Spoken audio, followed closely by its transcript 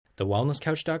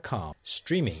TheWellnessCouch.com,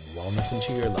 streaming wellness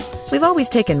into your lives. We've always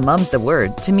taken Mum's the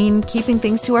word to mean keeping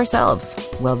things to ourselves.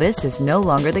 Well, this is no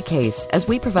longer the case, as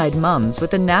we provide mums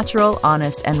with the natural,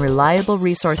 honest, and reliable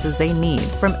resources they need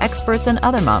from experts and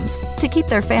other mums to keep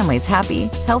their families happy,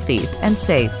 healthy, and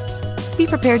safe. Be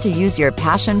prepared to use your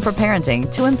passion for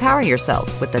parenting to empower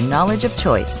yourself with the knowledge of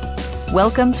choice.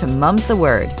 Welcome to Mum's the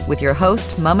Word with your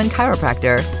host, mum and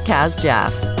chiropractor, Kaz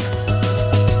Jaff.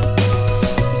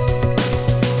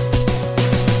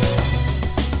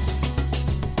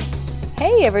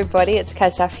 Hey everybody, it's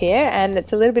Kaz Jaff here, and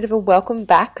it's a little bit of a welcome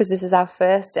back because this is our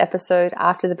first episode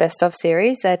after the Best Of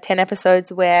series. There are 10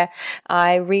 episodes where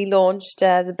I relaunched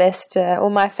the best,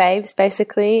 all my faves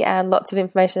basically, and lots of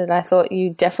information that I thought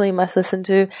you definitely must listen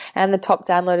to, and the top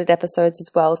downloaded episodes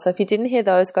as well. So if you didn't hear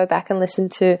those, go back and listen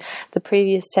to the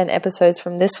previous 10 episodes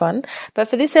from this one. But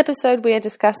for this episode, we are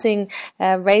discussing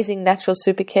raising natural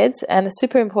super kids, and a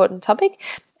super important topic.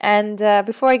 And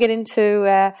before I get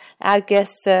into our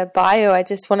guest's bio, I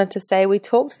just wanted to say we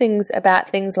talked about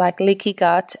things like leaky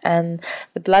gut and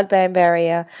the blood-brain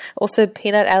barrier, also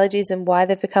peanut allergies and why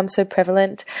they've become so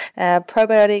prevalent,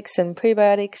 probiotics and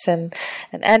prebiotics and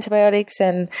antibiotics,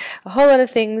 and a whole lot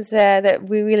of things that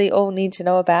we really all need to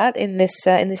know about in this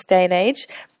day and age.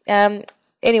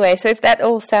 Anyway, so if that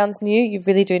all sounds new, you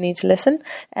really do need to listen.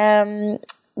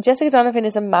 Jessica Donovan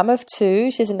is a mum of two.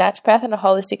 She's a naturopath and a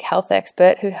holistic health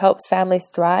expert who helps families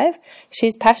thrive.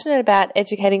 She's passionate about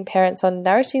educating parents on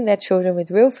nourishing their children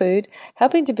with real food,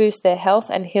 helping to boost their health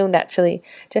and heal naturally.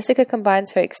 Jessica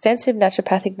combines her extensive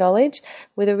naturopathic knowledge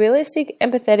with a realistic,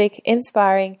 empathetic,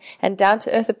 inspiring, and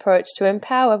down-to-earth approach to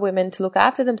empower women to look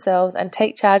after themselves and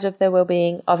take charge of the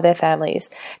well-being of their families.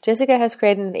 Jessica has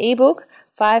created an ebook,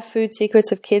 5 Food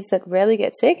Secrets of Kids That Rarely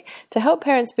Get Sick, to help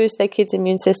parents boost their kids'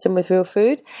 immune system with real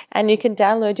food. And you can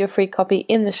download your free copy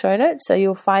in the show notes. So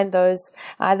you'll find those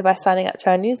either by signing up to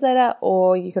our newsletter,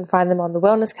 or you can find them on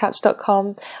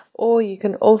thewellnesscouch.com, or you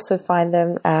can also find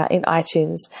them in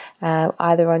iTunes,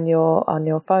 either on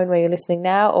your phone where you're listening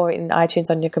now, or in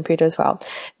iTunes on your computer as well.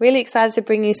 Really excited to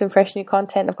bring you some fresh new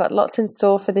content. I've got lots in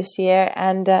store for this year,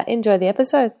 and enjoy the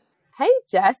episode. Hey,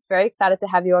 Jess, very excited to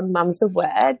have you on Mum's the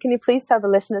Word. Can you please tell the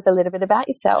listeners a little bit about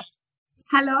yourself?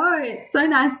 Hello, it's so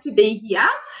nice to be here.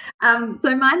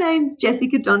 So my name's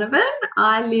Jessica Donovan.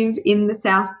 I live in the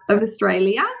south of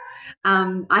Australia.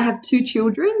 I have 2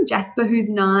 children, Jasper, who's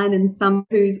 9, and Summer,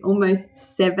 who's almost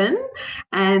 7,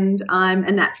 and I'm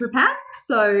a naturopath.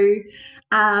 So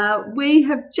we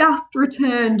have just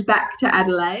returned back to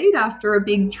Adelaide after a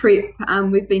big trip.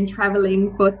 We've been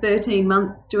travelling for 13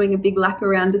 months doing a big lap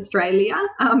around Australia.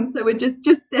 So we're just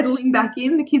settling back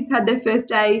in. The kids had their first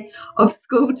day of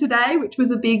school today, which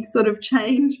was a big sort of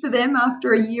change for them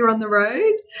after a year on the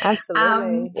road.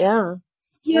 Absolutely,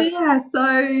 Yeah,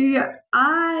 so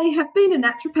I have been a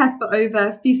naturopath for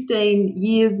over 15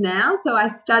 years now. So I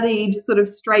studied sort of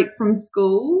straight from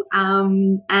school,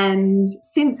 and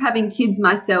since having kids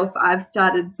myself, I've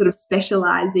started sort of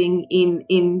specialising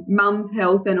in mum's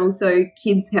health and also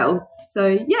kids' health.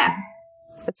 So, yeah.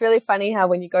 It's really funny how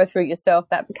when you go through it yourself,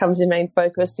 that becomes your main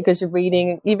focus because you're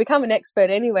reading. You become an expert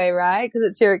anyway, right? Because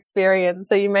it's your experience.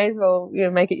 So you may as well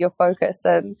make it your focus.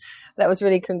 And that was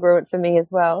really congruent for me as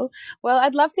well. Well,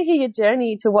 I'd love to hear your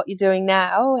journey to what you're doing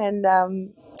now. And,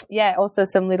 also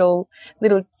some little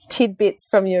tidbits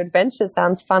from your adventure.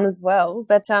 Sounds fun as well.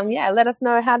 But, let us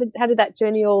know, how did that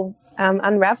journey all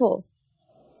unravel?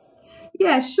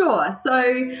 Yeah, sure.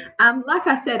 So, like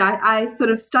I said, I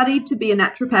sort of studied to be a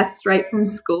naturopath straight from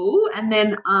school. And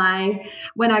then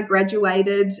when I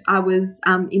graduated, I was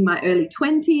in my early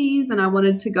 20s and I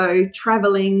wanted to go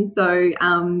traveling. So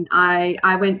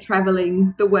I went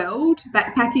traveling the world,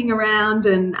 backpacking around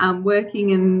and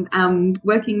working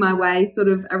my way sort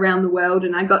of around the world.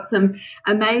 And I got some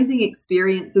amazing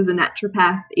experience as a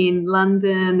naturopath in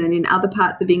London and in other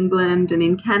parts of England and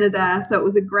in Canada. So it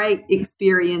was a great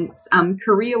experience,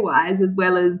 career-wise as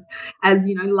well as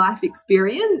life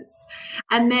experience.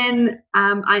 And then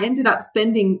I ended up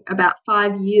spending about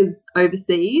 5 years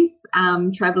overseas,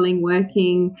 traveling,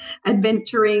 working,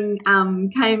 adventuring,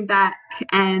 came back,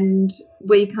 and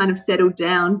we kind of settled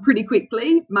down pretty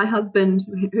quickly. My husband,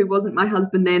 who wasn't my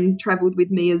husband then, traveled with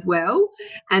me as well.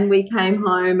 And we came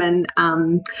home and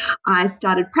I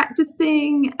started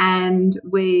practicing, and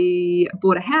we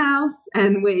bought a house,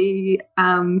 and we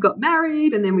got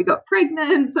married, and then we got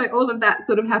pregnant. So all of that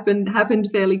sort of happened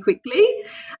fairly quickly.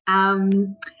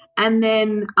 And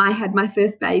then I had my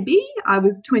first baby. I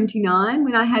was 29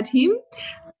 when I had him.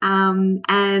 And,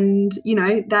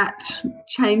 that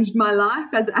changed my life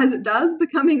as it does,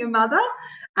 becoming a mother.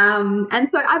 And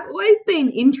so I've always been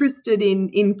interested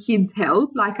in kids'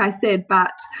 health, like I said,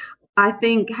 but I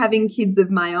think having kids of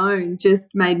my own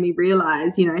just made me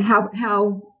realise,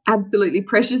 how absolutely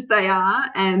precious they are,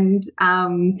 and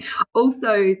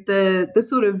also the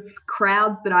sort of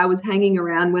crowds that I was hanging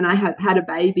around when I had a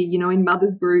baby, in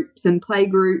mothers groups and play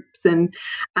groups and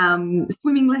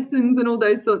swimming lessons and all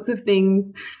those sorts of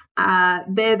things.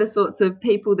 They're the sorts of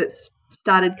people that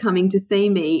started coming to see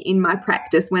me in my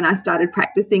practice when I started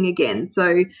practicing again.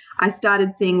 So I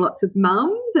started seeing lots of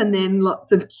mums and then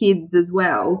lots of kids as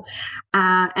well.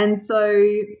 And so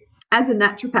as a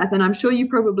naturopath, and I'm sure you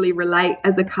probably relate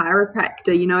as a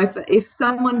chiropractor, if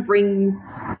someone brings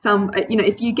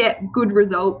if you get good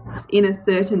results in a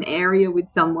certain area with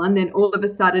someone, then all of a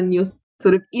sudden you're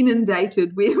sort of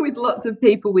inundated with lots of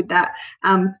people with that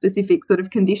specific sort of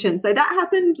condition. So that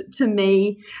happened to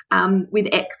me with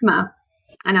eczema.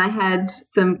 And I had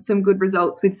some good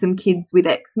results with some kids with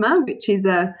eczema, which is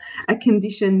a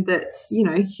condition that's,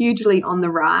 hugely on the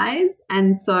rise.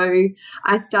 And so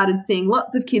I started seeing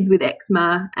lots of kids with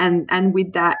eczema and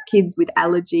with that kids with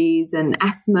allergies and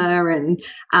asthma and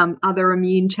other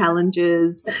immune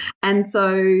challenges. And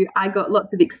so I got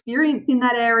lots of experience in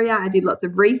that area. I did lots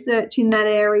of research in that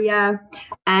area,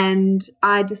 and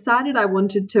I decided I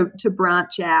wanted to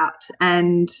branch out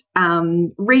and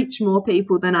reach more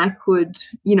people than I could,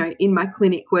 in my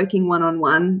clinic working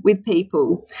one-on-one with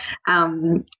people.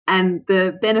 And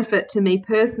the benefit to me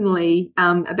personally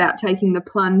about taking the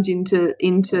plunge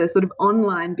into sort of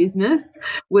online business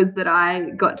was that I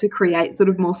got to create sort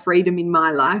of more freedom in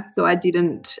my life. So I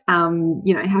didn't,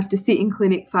 have to sit in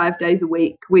clinic 5 days a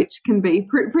week, which can be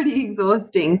pretty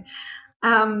exhausting.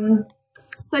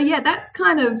 So yeah, that's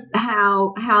kind of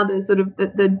how the sort of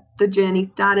the journey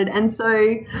started. And so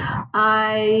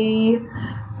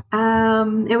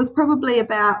it was probably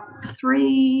about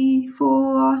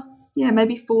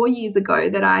maybe 4 years ago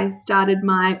that I started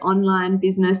my online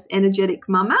business, Energetic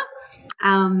Mama.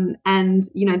 And,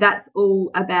 that's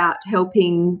all about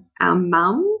helping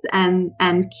mums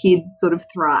and kids sort of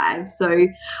thrive. So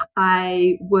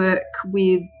I work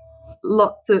with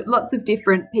lots of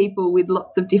different people with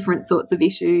lots of different sorts of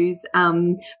issues,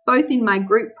 both in my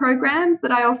group programs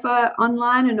that I offer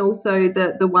online and also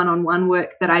the one-on-one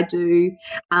work that I do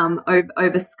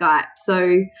over Skype.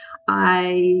 So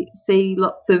I see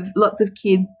lots of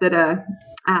kids that are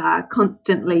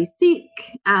constantly sick,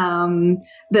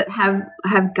 that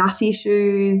have gut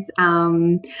issues,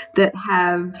 that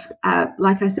have,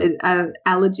 like I said,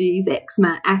 allergies,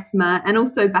 eczema, asthma, and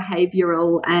also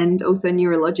behavioural and also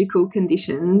neurological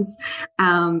conditions.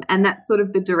 And that's sort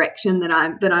of the direction that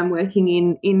I'm working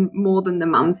in more than the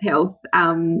mum's health.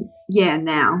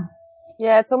 Now.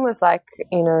 Yeah, it's almost like,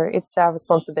 it's our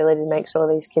responsibility to make sure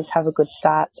these kids have a good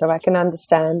start. So I can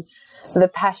understand the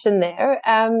passion there.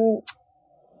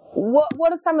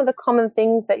 What are some of the common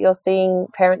things that you're seeing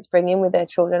parents bring in with their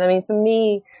children? I mean, for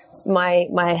me,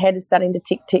 my head is starting to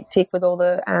tick with all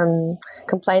the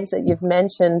complaints that you've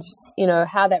mentioned,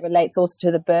 how that relates also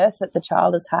to the birth that the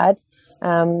child has had.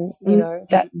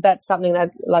 That's something that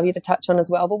I'd love you to touch on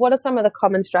as well. But what are some of the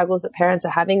common struggles that parents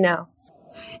are having now?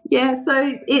 Yeah,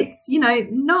 so it's,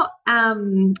 not,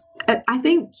 I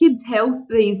think kids' health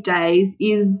these days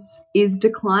is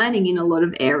declining in a lot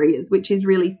of areas, which is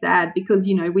really sad because,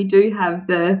 we do have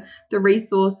the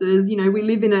resources, we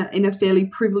live in a fairly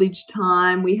privileged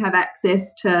time. We have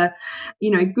access to,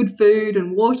 good food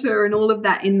and water and all of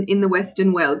that in the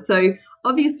Western world. So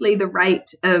obviously the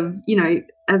rate of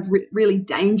really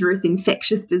dangerous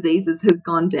infectious diseases has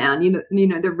gone down.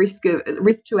 The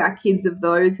risk to our kids of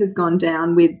those has gone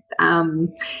down with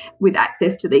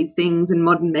access to these things and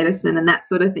modern medicine and that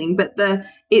sort of thing. But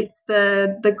it's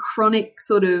the chronic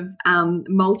sort of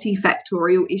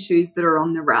multifactorial issues that are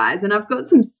on the rise. And I've got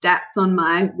some stats on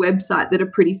my website that are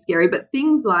pretty scary, but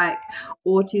things like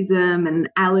autism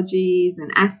and allergies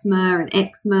and asthma and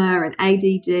eczema and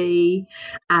ADD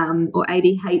or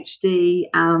ADHD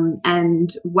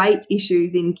and weight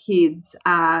issues in kids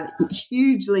are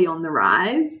hugely on the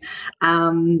rise.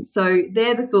 So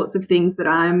they're the sorts of things that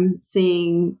I'm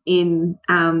seeing in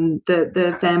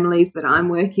the families that I'm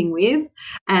working with.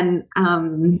 And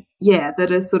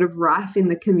that are sort of rife in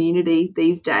the community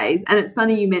these days. And it's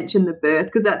funny you mentioned the birth,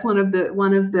 because that's one of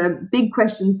the big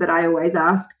questions that I always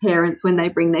ask parents when they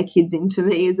bring their kids into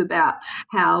me is about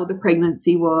how the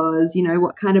pregnancy was,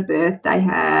 what kind of birth they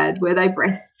had, were they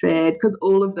breastfed, because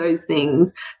all of those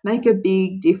things make a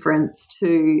big difference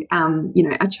to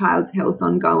a child's health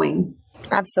ongoing.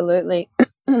 Absolutely.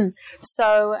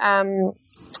 So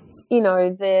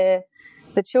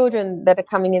the children that are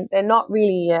coming in, they're not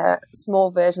really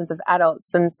small versions of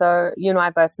adults. And so you and I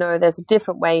both know there's a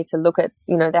different way to look at,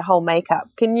 their whole makeup.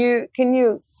 Can you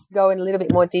go in a little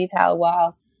bit more detail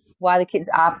why the kids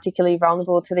are particularly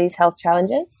vulnerable to these health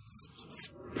challenges?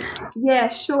 Yeah,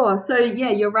 sure. So,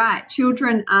 yeah, you're right.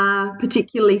 Children are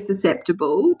particularly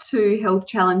susceptible to health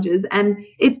challenges, and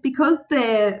it's because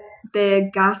their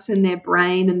gut and their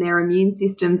brain and their immune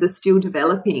systems are still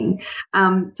developing.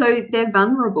 So they're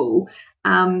vulnerable.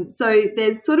 So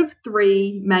there's sort of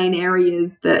three main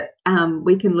areas that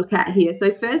we can look at here.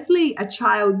 So firstly, a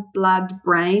child's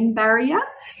blood-brain barrier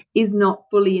is not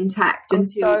fully intact. I'm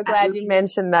so glad you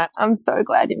mentioned that.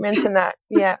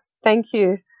 Yeah, thank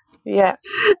you. Yeah.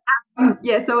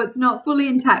 So it's not fully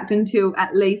intact until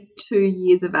at least 2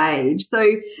 years of age. So,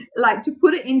 like, to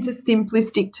put it into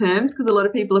simplistic terms, because a lot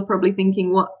of people are probably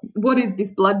thinking, what is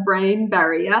this blood-brain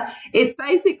barrier? It's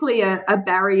basically a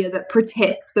barrier that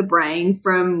protects the brain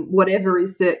from whatever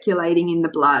is circulating in the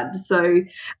blood. So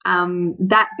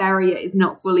that barrier is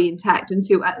not fully intact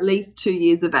until at least 2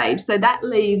 years of age. So that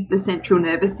leaves the central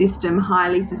nervous system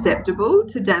highly susceptible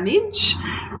to damage.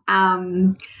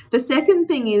 The second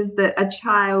thing is that a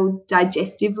child's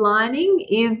digestive lining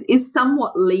is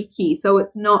somewhat leaky, so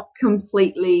it's not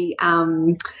completely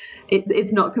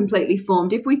it's not completely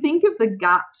formed. If we think of the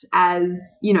gut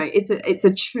as, it's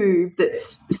a tube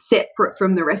that's separate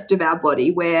from the rest of our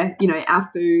body where, our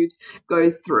food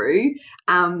goes through.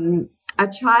 A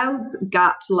child's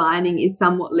gut lining is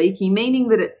somewhat leaky, meaning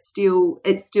that it's still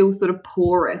sort of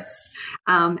porous,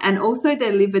 and also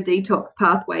their liver detox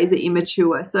pathways are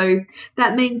immature. So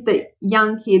that means that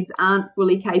young kids aren't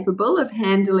fully capable of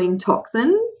handling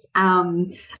toxins,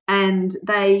 and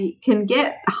they can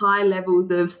get high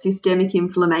levels of systemic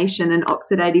inflammation and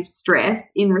oxidative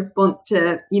stress in response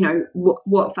to,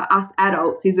 what for us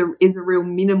adults is a real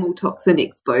minimal toxin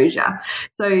exposure.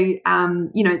 So,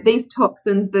 these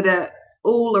toxins that are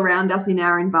all around us in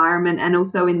our environment and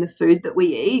also in the food that we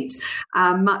eat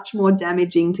are much more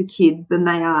damaging to kids than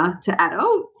they are to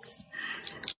adults.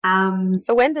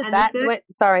 So when do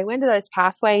those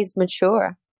pathways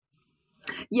mature?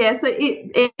 Yeah, so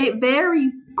it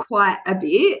varies quite a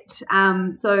bit.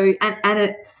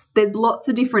 There's lots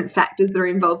of different factors that are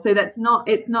involved. So it's not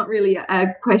really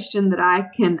a question that I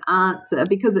can answer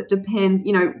because it depends.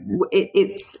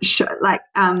 It's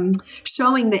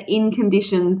showing that in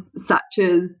conditions such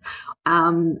as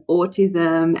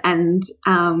autism and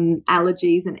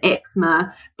allergies and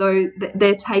eczema, though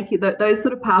they're taking those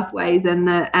sort of pathways, and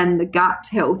the gut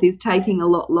health is taking a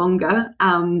lot longer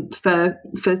for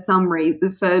some reason,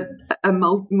 for a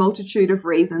multitude of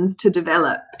reasons to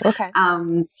develop. Okay.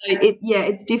 So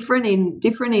it's different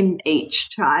in each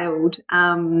child.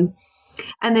 And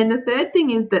then the third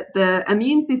thing is that the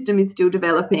immune system is still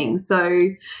developing. So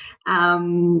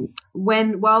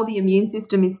while the immune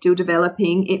system is still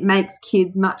developing, it makes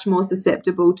kids much more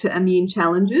susceptible to immune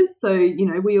challenges. So,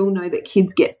 we all know that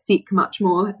kids get sick much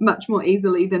more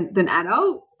easily than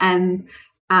adults, and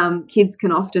kids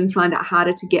can often find it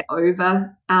harder to get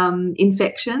over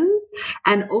infections,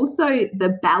 and also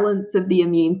the balance of the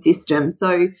immune system.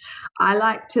 So I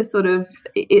like to sort of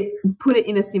put it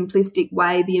in a simplistic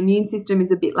way. The immune system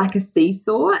is a bit like a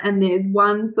seesaw, and there's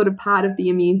one sort of part of the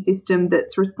immune system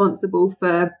that's responsible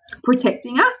for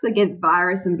protecting us against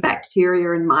virus and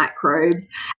bacteria and microbes,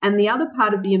 and the other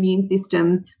part of the immune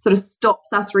system sort of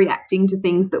stops us reacting to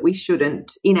things that we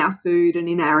shouldn't in our food and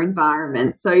in our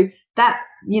environment. So that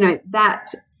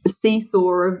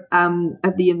seesaw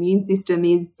of the immune system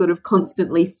is sort of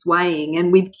constantly swaying,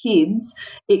 and with kids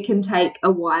it can take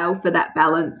a while for that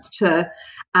balance to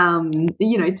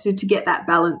get that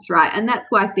balance right. And that's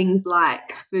why things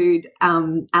like food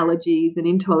allergies and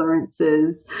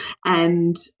intolerances,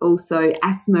 and also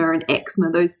asthma and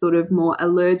eczema, those sort of more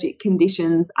allergic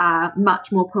conditions, are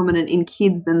much more prominent in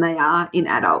kids than they are in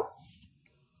adults.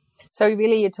 So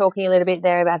really you're talking a little bit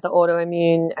there about the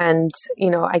autoimmune and,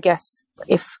 I guess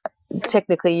if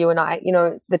technically you and I,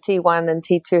 the T1 and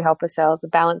T2 helper cells, the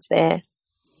balance there.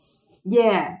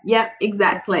 Yeah,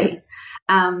 exactly.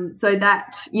 So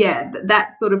that's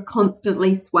sort of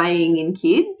constantly swaying in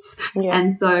kids,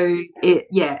 and so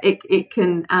it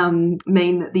can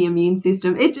mean that the immune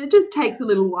system, it just takes a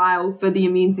little while for the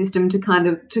immune system to kind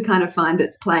of find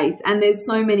its place. And there's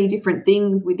so many different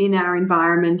things within our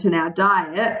environment and our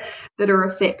diet that are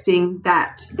affecting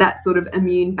that sort of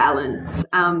immune balance,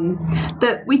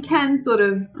 that we can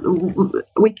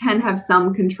have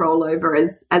some control over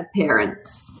as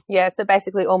parents. Yeah, so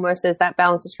basically almost as that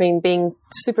balance between being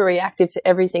super reactive to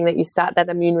everything that you start that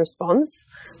immune response,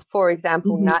 for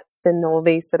example, nuts and all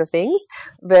these sort of things,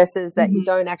 versus that you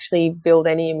don't actually build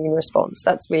any immune response.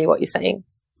 That's really what you're saying.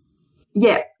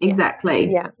 Yeah,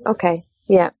 exactly. Yeah. Okay.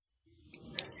 Yeah.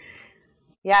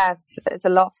 Yeah. It's a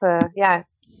lot for,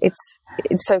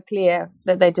 it's so clear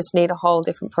that they just need a whole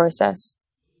different process.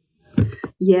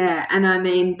 Yeah, and I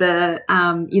mean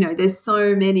there's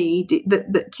so many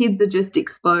that kids are just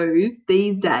exposed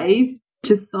these days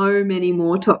to so many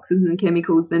more toxins and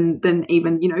chemicals than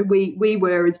even we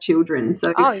were as children.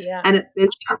 So and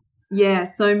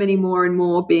there's so many more and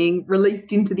more being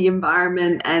released into the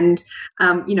environment, and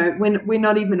when we're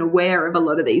not even aware of a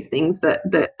lot of these things that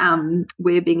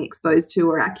we're being exposed to,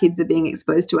 or our kids are being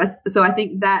exposed to us. So I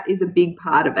think that is a big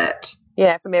part of it.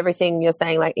 Yeah, from everything you're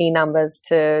saying, like numbers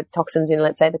to toxins in,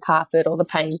 let's say, the carpet or the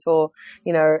paint, or,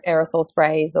 aerosol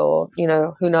sprays, or,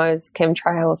 who knows,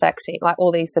 chemtrails, vaccine, like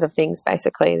all these sort of things,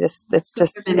 basically.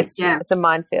 It's a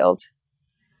minefield.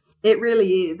 It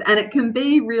really is, and it can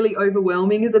be really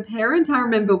overwhelming as a parent. I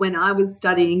remember when I was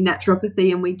studying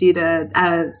naturopathy and we did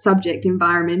a subject,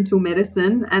 environmental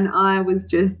medicine, and I was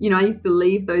just, I used to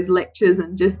leave those lectures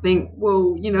and just think,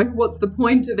 well, what's the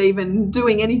point of even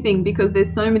doing anything, because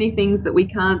there's so many things that we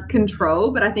can't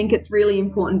control. But I think it's really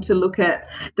important to look at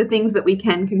the things that we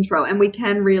can control, and we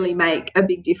can really make a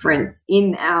big difference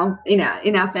in our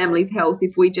family's health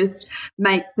if we just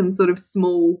make some sort of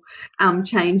small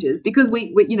changes, because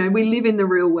we live in the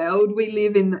real world. We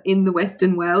live in the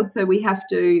Western world, so we have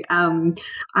to,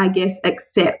 I guess,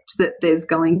 accept that there's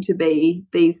going to be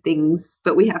these things,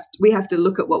 but we have to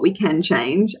look at what we can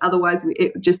change. Otherwise,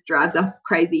 it just drives us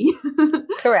crazy.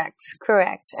 Correct.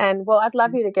 And well, I'd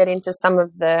love you to get into some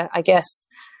of the, I guess,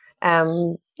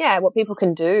 what people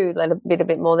can do, a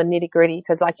bit more the nitty gritty,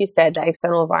 because like you said, the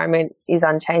external environment is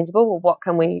unchangeable. Well, what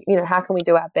can we, how can we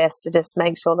do our best to just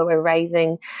make sure that we're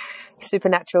raising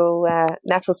supernatural,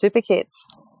 natural super kids?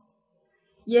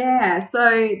 Yeah,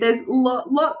 so there's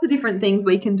lots of different things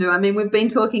we can do. I mean, we've been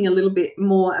talking a little bit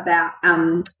more about,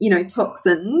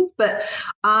 toxins, but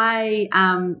I,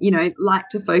 like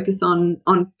to focus on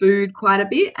food quite a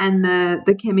bit, and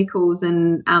the chemicals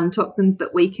and toxins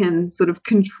that we can sort of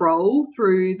control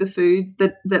through the foods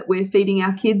that we're feeding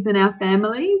our kids and our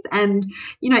families. And,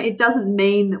 it doesn't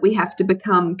mean that we have to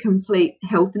become complete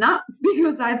health nuts,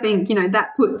 because I think, that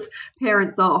puts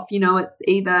parents off. It's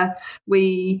either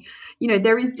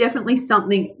there is definitely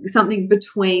something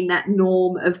between that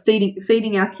norm of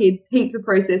feeding our kids heaps of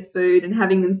processed food and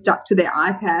having them stuck to their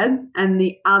iPads, and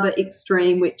the other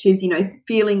extreme, which is,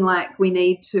 feeling like we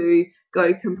need to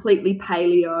go completely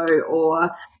paleo,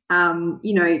 or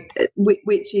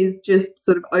which is just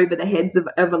sort of over the heads of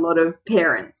a lot of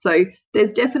parents. So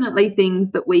there's definitely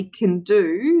things that we can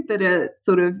do that are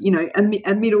sort of,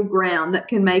 a middle ground that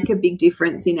can make a big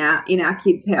difference in our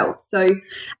kids' health. So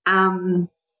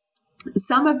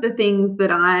some of the things that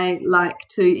I like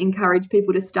to encourage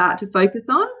people to start to focus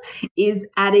on is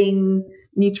adding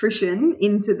nutrition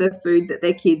into the food that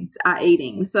their kids are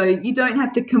eating. So you don't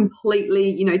have to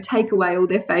completely, take away all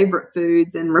their favorite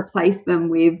foods and replace them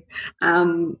with,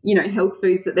 health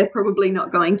foods that they're probably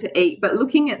not going to eat, but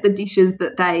looking at the dishes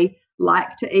that they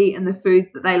like to eat and the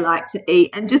foods that they like to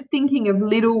eat, and just thinking of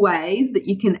little ways that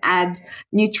you can add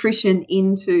nutrition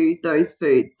into those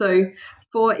foods. So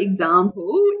for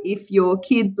example, if your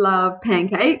kids love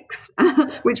pancakes,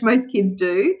 which most kids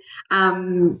do,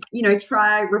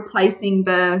 try replacing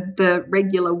the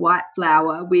regular white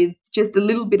flour with just a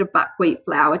little bit of buckwheat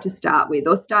flour to start with,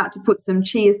 or start to put some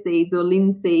chia seeds or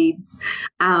linseeds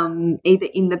either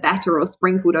in the batter or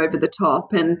sprinkled over the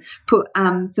top, and put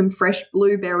some fresh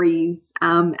blueberries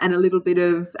and a little bit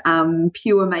of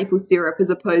pure maple syrup, as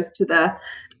opposed to the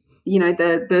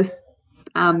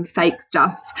fake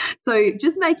stuff. So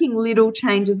just making little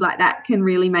changes like that can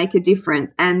really make a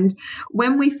difference. And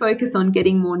when we focus on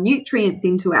getting more nutrients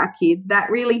into our kids, that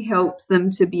really helps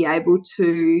them to be able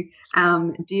to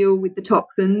deal with the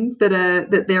toxins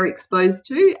that they're exposed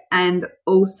to, and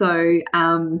also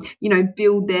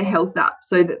build their health up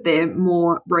so that they're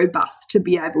more robust to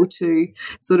be able to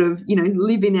sort of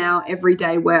live in our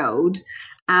everyday world.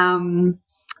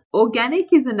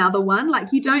 Organic is another one. Like,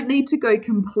 you don't need to go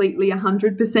completely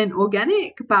 100%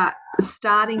 organic, but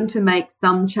starting to make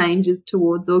some changes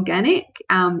towards organic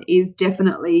is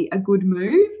definitely a good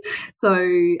move. So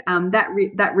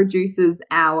that reduces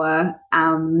our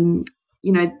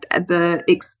the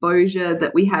exposure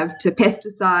that we have to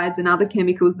pesticides and other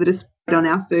chemicals that are sprayed on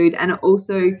our food, and it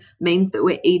also means that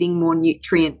we're eating more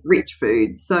nutrient-rich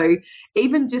food. So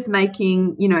even just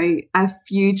making, a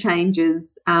few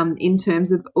changes in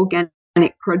terms of organic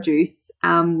organic produce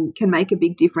can make a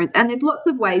big difference. And there's lots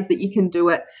of ways that you can do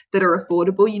it that are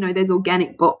affordable. You know, there's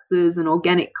organic boxes and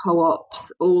organic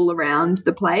co-ops all around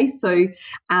the place. So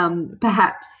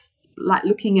perhaps like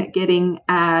looking at getting,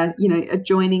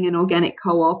 joining an organic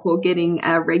co-op or getting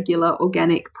a regular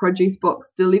organic produce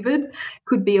box delivered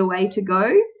could be a way to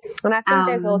go. And I think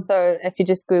there's also, if you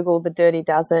just Google the Dirty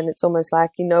Dozen, it's almost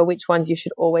like you know which ones you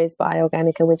should always buy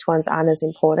organic and which ones aren't as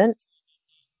important.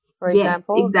 For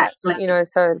example, yes, exactly.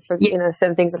 So for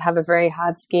certain things that have a very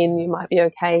hard skin, you might be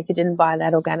okay if you didn't buy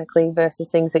that organically versus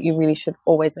things that you really should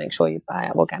always make sure you buy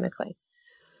organically.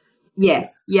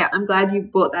 Yes, yeah, I'm glad you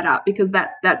brought that up because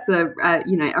that's a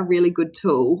really good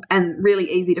tool and really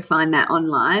easy to find that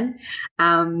online.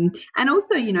 And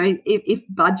also, if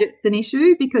budget's an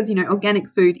issue, because organic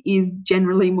food is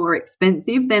generally more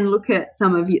expensive, then look at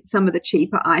some of the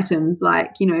cheaper items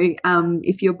like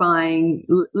if you're buying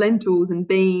lentils and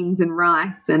beans and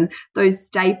rice, and those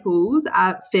staples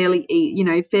are fairly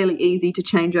easy to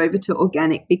change over to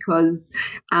organic because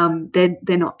they're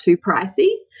not too pricey.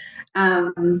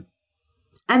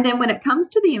 And then when it comes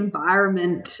to the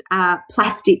environment,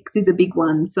 plastics is a big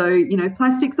one. So,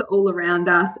 plastics are all around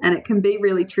us and it can be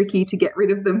really tricky to get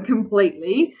rid of them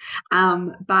completely.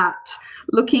 But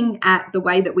looking at the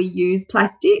way that we use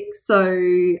plastic, so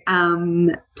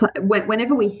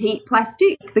whenever we heat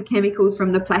plastic, the chemicals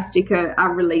from the plastic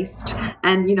are released.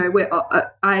 And,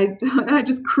 I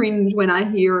just cringe when I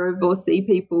hear of or see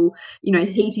people,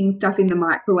 heating stuff in the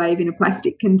microwave in a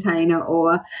plastic container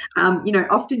or,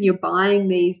 often you're buying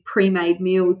these pre-made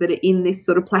meals that are in this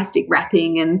sort of plastic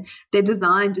wrapping and they're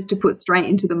designed just to put straight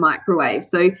into the microwave.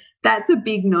 So that's a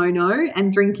big no-no,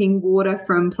 and drinking water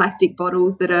from plastic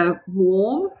bottles that are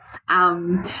warm.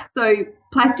 So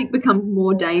plastic becomes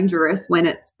more dangerous when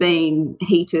it's been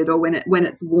heated or when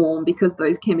it's warm because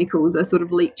those chemicals are sort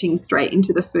of leaching straight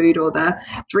into the food or the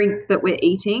drink that we're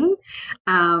eating.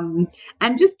 And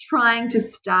just trying to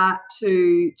start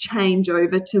to change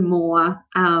over to more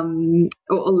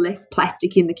or less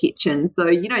plastic in the kitchen. So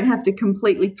you don't have to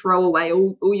completely throw away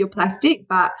all your plastic,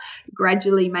 but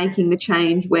gradually making the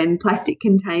change when plastic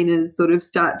containers sort of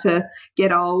start to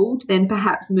get old, then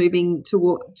perhaps moving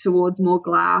towards more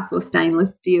glass or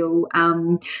stainless steel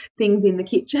things in the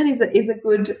kitchen is a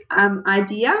good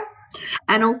idea.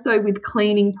 And also with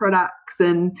cleaning products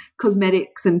and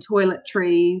cosmetics and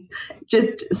toiletries,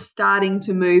 just starting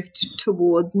to move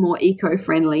towards more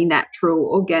eco-friendly, natural,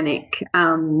 organic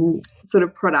sort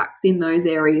of products in those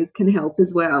areas can help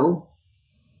as well.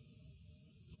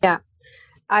 Yeah.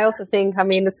 I also think,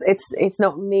 it's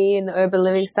not me in the urban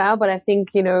living style, but I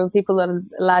think, people that have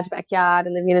a large backyard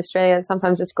and living in Australia,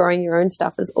 sometimes just growing your own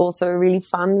stuff is also really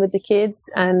fun with the kids.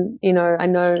 And, I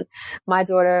know my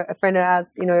daughter, a friend of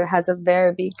ours, has a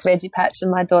very big veggie patch,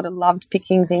 and my daughter loved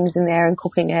picking things in there and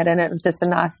cooking it. And it was just a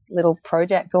nice little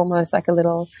project, almost like a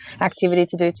little activity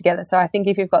to do together. So I think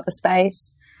if you've got the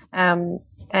space and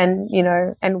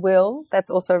will, that's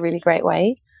also a really great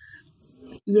way.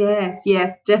 Yes,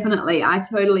 definitely. I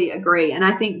totally agree. And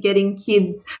I think getting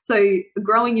kids, so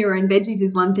growing your own veggies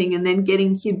is one thing, and then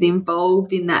getting kids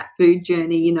involved in that food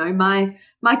journey.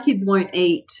 My kids won't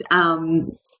eat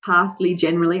parsley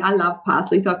generally. I love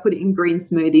parsley, so I put it in green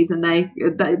smoothies and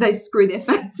they screw their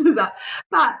faces up.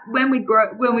 But when we're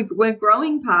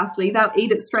growing parsley, they'll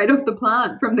eat it straight off the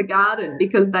plant from the garden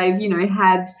because they've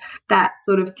had that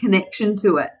sort of connection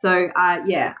to it. So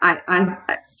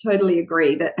I totally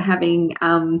agree that having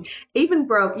even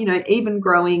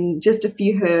growing just a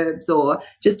few herbs or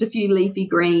just a few leafy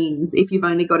greens, if you've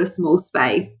only got a small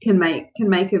space, can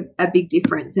make a big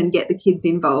difference and get the kids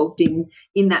involved in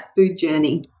that food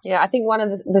journey. Yeah, I think one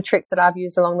of the tricks that I've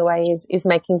used along the way is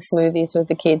making smoothies with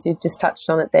the kids. You just touched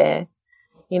on it there.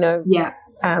 Yeah.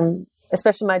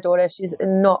 Especially my daughter, she's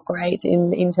not great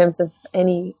in terms of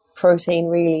any protein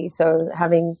really. So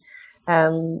having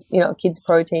kids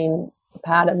protein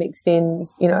powder mixed in,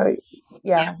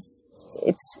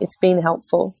 it's been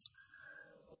helpful.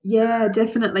 Yeah,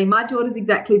 definitely. My daughter's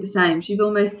exactly the same. She's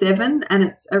almost 7 and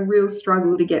it's a real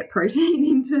struggle to get protein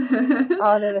into her.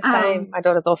 Oh, they're the same. My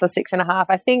daughter's also 6.5.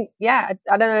 I think, I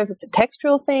don't know if it's a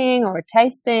textural thing or a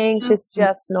taste thing. She's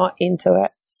just not into it.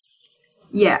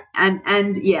 Yeah, and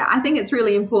I think it's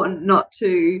really important not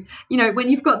to, when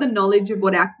you've got the knowledge of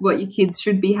what your kids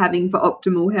should be having for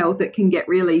optimal health, it can get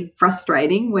really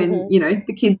frustrating when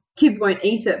the kids won't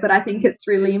eat it. But I think it's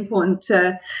really important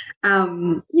to,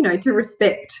 to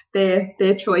respect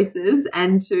their choices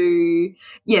and to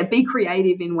be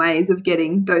creative in ways of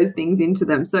getting those things into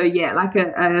them. So like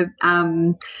a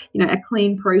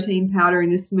clean protein powder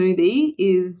in a smoothie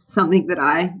is something that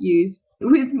I use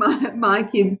with my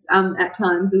kids at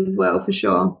times as well, for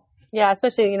sure. Yeah,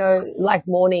 especially, like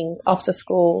morning after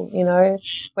school,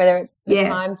 whether it's a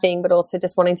time thing, but also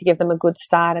just wanting to give them a good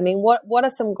start. I mean, what are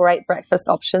some great breakfast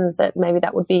options that maybe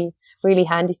that would be really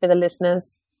handy for the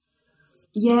listeners?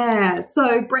 Yeah,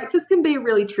 so breakfast can be a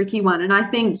really tricky one. And I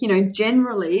think,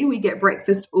 generally we get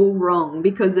breakfast all wrong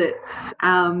because it's,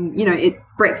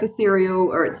 it's breakfast cereal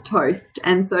or it's toast.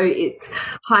 And so it's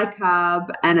high carb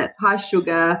and it's high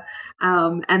sugar.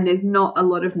 And there's not a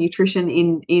lot of nutrition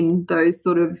in those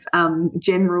sort of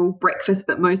general breakfasts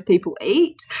that most people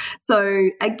eat. So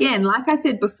again, like I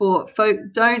said before, folk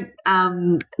don't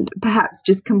perhaps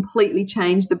just completely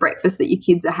change the breakfast that your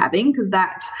kids are having, because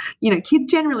that, kids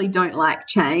generally don't like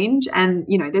change, and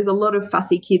there's a lot of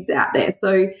fussy kids out there.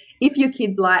 So if your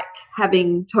kids like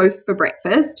having toast for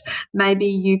breakfast, maybe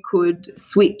you could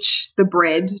switch the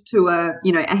bread to a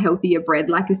healthier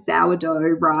bread, like a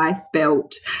sourdough, rye,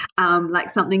 spelt, like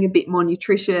something a bit more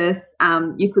nutritious.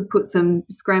 You could put some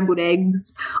scrambled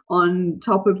eggs on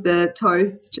top of the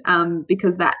toast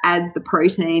because that adds the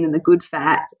protein and the good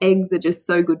fats. Eggs are just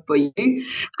so good for you.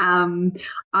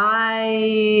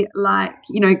 I like,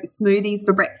 smoothies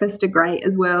for breakfast are great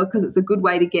as well, because it's a good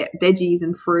way to get veggies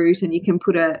and fruit, and you can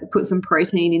put some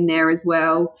protein in there as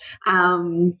well.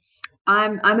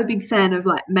 I'm a big fan of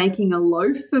like making a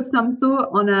loaf of some sort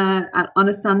on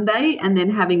a Sunday and then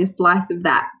having a slice of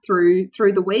that through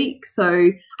the week. So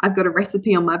I've got a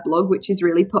recipe on my blog which is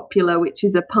really popular, which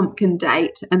is a pumpkin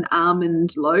date and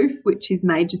almond loaf, which is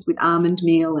made just with almond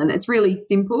meal, and it's really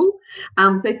simple.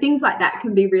 So things like that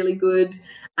can be really good.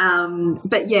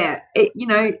 But yeah,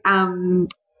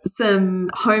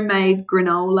 some homemade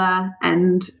granola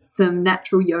and some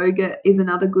natural yogurt is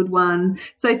another good one.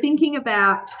 So thinking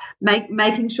about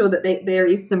making sure that there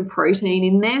is some protein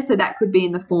in there. So that could be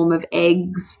in the form of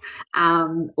eggs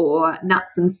or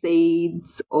nuts and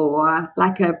seeds, or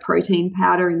like a protein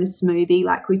powder in a smoothie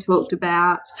like we talked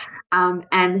about.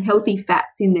 And healthy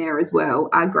fats in there as well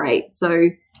are great. So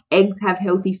eggs have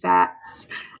healthy fats.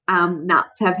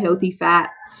 Nuts have healthy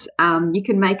fats. You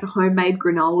can make a homemade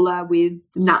granola with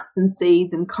nuts and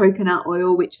seeds and coconut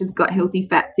oil, which has got healthy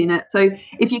fats in it. So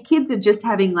if your kids are just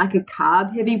having like a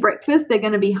carb-heavy breakfast, they're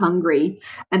going to be hungry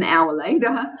an hour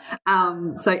later.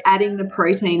 So adding the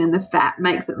protein and the fat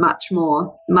makes it much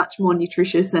more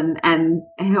nutritious and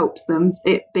helps them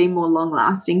it be more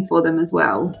long-lasting for them as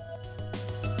well.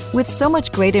 With so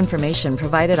much great information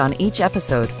provided on each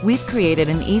episode, we've created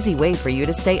an easy way for you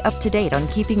to stay up to date on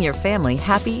keeping your family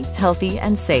happy, healthy,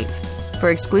 and safe.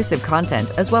 For exclusive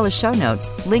content, as well as show notes,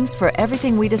 links for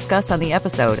everything we discuss on the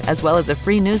episode, as well as a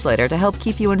free newsletter to help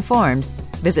keep you informed,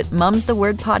 visit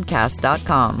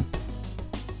mumsthewordpodcast.com.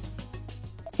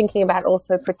 Thinking about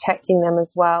also protecting them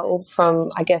as well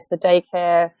from, I guess, the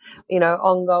daycare,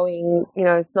 ongoing,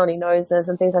 snotty noses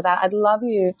and things like that. I'd love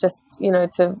you just,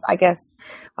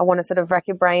 I want to sort of rack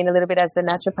your brain a little bit as the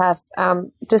naturopath,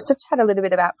 just to chat a little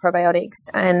bit about probiotics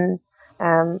and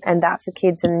that for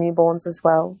kids and newborns as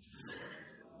well.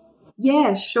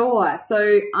 Yeah, sure.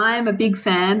 So I'm a big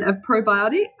fan of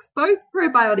probiotics, both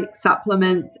probiotic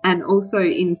supplements and also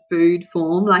in food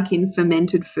form, like in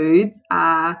fermented foods,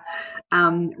 are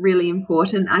really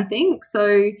important, I think.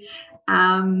 So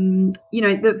the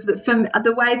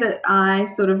way that I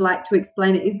sort of like to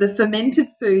explain it is the fermented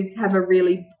foods have a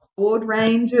really broad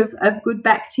range of good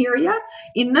bacteria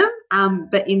in them,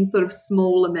 but in sort of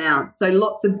small amounts. So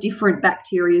lots of different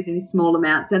bacteria in small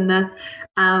amounts. And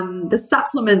the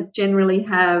supplements generally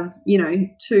have,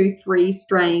 2-3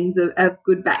 strains of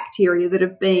good bacteria that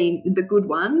have been, the good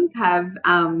ones have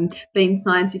been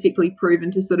scientifically proven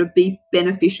to sort of be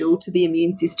beneficial to the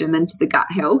immune system and to the gut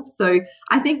health. So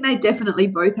I think they definitely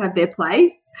both have their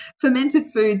place.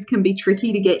 Fermented foods can be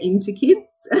tricky to get into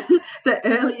kids. The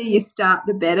earlier you start,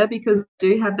 the better, because they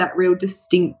do have that real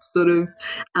distinct sort of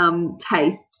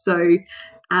taste. So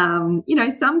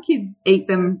some kids eat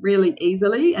them really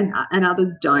easily and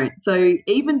others don't. So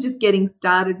even just getting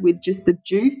started with just the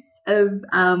juice of,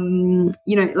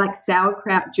 like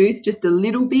sauerkraut juice, just a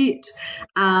little bit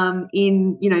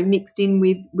mixed in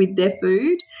with their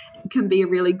food can be a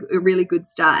really good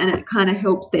start, and it kind of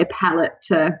helps their palate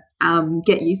to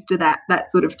get used to that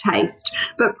sort of taste.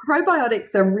 But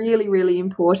probiotics are really, really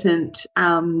important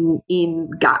in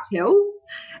gut health.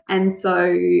 And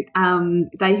so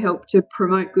they help to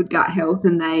promote good gut health,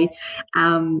 and they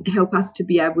help us to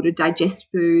be able to digest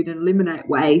food and eliminate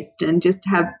waste and just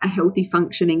have a healthy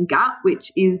functioning gut,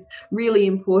 which is really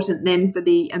important then for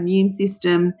the immune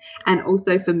system and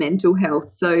also for mental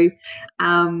health. So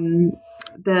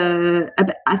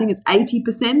I think it's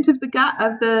 80% of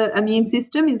the immune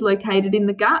system is located in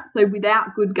the gut. So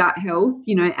without good gut health,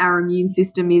 our immune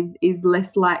system is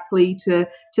less likely to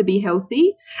be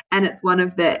healthy. And it's one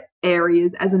of the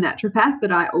areas as a naturopath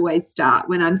that I always start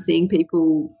when I'm seeing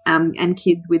people and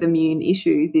kids with immune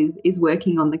issues is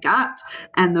working on the gut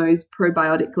and those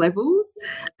probiotic levels.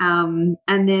 And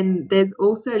then there's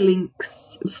also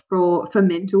links for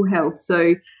mental health.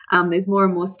 So there's more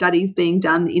and more studies being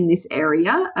done in this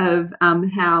area of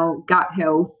how gut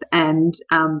health and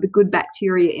the good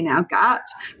bacteria in our gut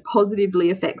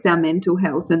positively affects our mental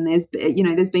health. And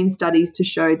there's been studies to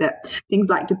show that things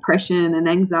like depression and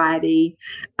anxiety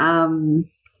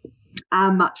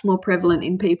are much more prevalent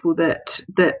in people that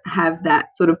have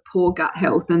that sort of poor gut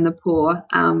health and the poor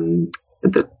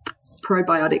the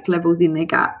probiotic levels in their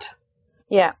gut.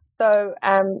 Yeah. So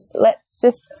let's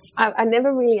just, I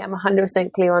never really am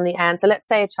 100% clear on the answer. Let's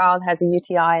say a child has a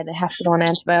UTI and they have to go on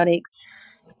antibiotics.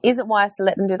 Is it wise to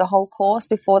let them do the whole course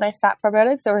before they start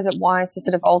probiotics, or is it wise to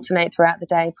sort of alternate throughout the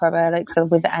day probiotics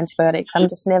with the antibiotics? I'm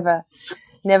just never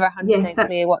 100%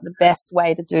 clear what the best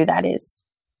way to do that is.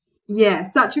 Yeah,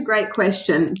 such a great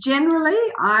question. Generally,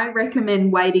 I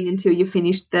recommend waiting until you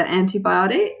finish the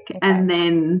antibiotic and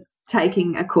then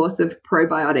taking a course of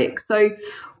probiotics. So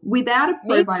without a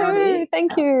probiotic... Me too,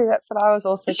 thank you. That's what I was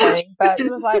also saying. But it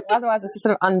was like, otherwise it's just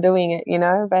sort of undoing it,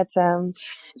 But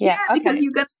because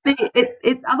you're going to be,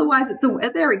 it's otherwise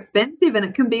they're expensive and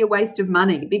it can be a waste of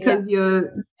money because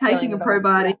you're taking a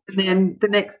probiotic and then the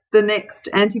next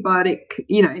antibiotic,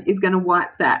 is going to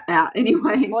wipe that out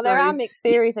anyway. Well, there are mixed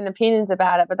theories and opinions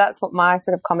about it, but that's what my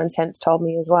sort of common sense told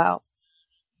me as well.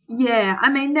 Yeah, I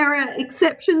mean, there are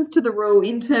exceptions to the rule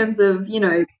in terms of,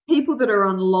 people that are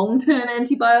on long-term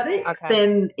antibiotics,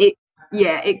 then it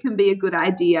can be a good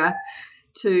idea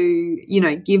to,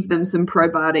 give them some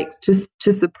probiotics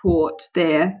to support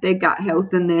their gut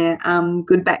health and their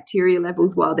good bacteria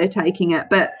levels while they're taking it.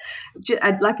 But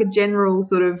like a general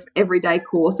sort of everyday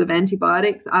course of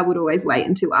antibiotics, I would always wait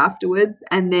until afterwards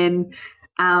and then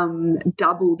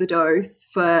double the dose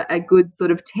for a good sort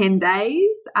of 10 days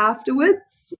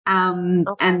afterwards, and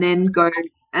then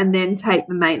take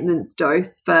the maintenance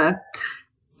dose for,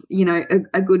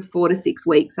 a good 4 to 6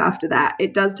 weeks after that.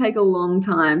 It does take a long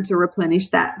time to replenish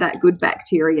that good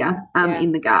bacteria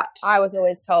in the gut. I was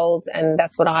always told, and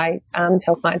that's what I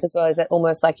tell clients as well, is that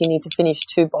almost like you need to finish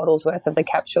 2 bottles worth of the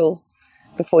capsules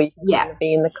before you can kind of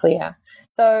be in the clear.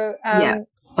 So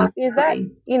is that,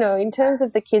 in terms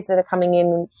of the kids that are coming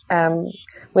in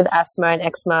with asthma and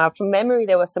eczema, from memory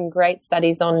there were some great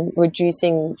studies on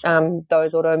reducing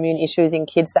those autoimmune issues in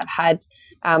kids that had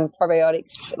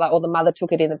probiotics, or the mother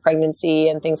took it in the pregnancy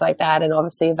and things like that, and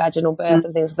obviously a vaginal birth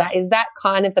and things like that. Is that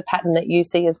kind of the pattern that you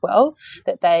see as well,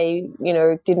 that they,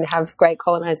 didn't have great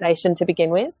colonization to begin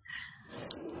with?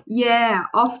 Yeah,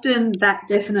 often that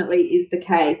definitely is the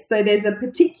case. So there's a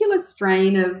particular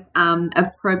strain of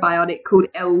probiotic called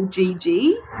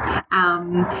LGG,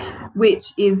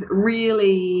 which is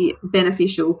really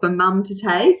beneficial for mum to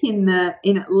take in at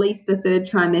least the 3rd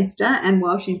trimester and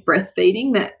while she's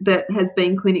breastfeeding. That has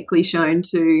been clinically shown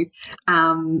to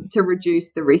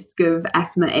reduce the risk of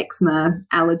asthma, eczema,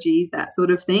 allergies, that sort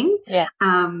of thing. Yeah.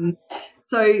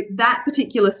 So that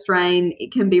particular strain,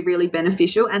 it can be really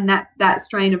beneficial, and that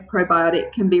strain of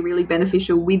probiotic can be really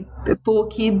beneficial for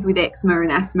kids with eczema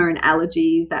and asthma and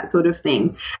allergies, that sort of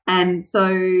thing. And so,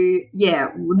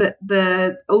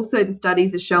 also the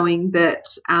studies are showing that,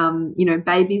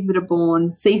 babies that are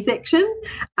born C-section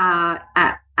are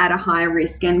at a higher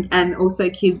risk, and also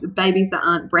babies that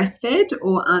aren't breastfed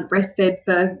or aren't breastfed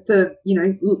for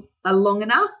long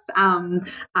enough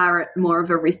are at more of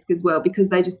a risk as well, because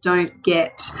they just don't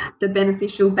get the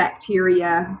beneficial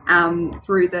bacteria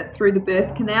through the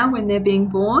birth canal when they're being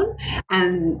born,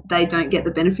 and they don't get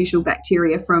the beneficial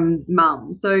bacteria from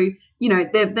mum. So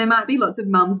there might be lots of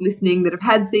mums listening that have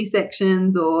had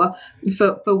C-sections or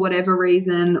for whatever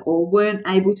reason, or weren't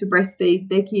able to breastfeed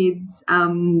their kids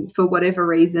for whatever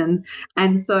reason.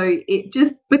 And so it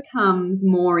just becomes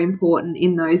more important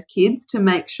in those kids to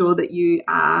make sure that you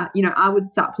are, I would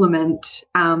supplement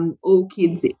all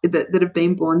kids that have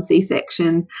been born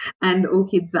C-section and all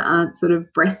kids that aren't sort of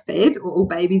breastfed, or all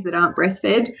babies that aren't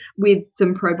breastfed, with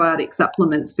some probiotic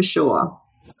supplements for sure.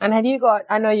 And have you got,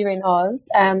 I know you're in Oz,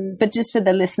 but just for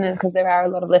the listener, because there are a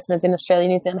lot of listeners in Australia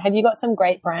and New Zealand, have you got some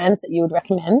great brands that you would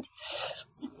recommend?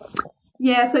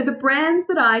 Yeah, so the brands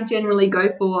that I generally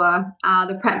go for are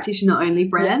the practitioner-only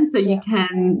brands. So you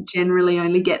can generally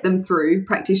only get them through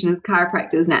practitioners,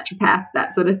 chiropractors, naturopaths,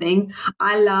 that sort of thing.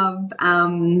 I love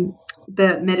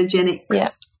the Metagenics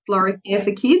Floricare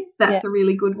for Kids. That's a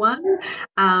really good one.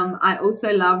 I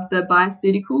also love the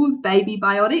Bioceuticals Baby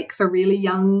Biotic for really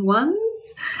young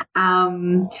ones.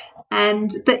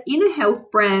 And the Inner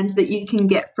Health brand that you can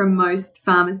get from most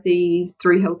pharmacies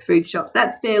through health food shops,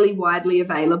 that's fairly widely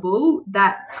available.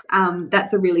 That's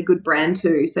a really good brand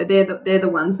too. So they're the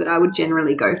ones that I would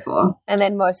generally go for. And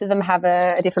then most of them have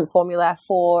a different formula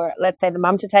for, let's say, the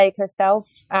mum to take herself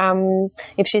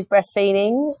if she's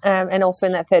breastfeeding, and also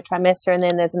in that third trimester. And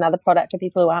then there's another product for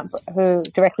people who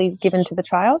directly given to the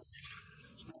child.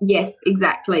 Yes,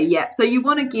 exactly. Yeah. So you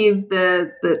want to give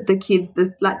the kids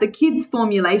the kids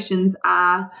formulations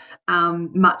are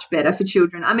much better for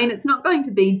children. I mean, it's not going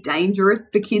to be dangerous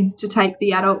for kids to take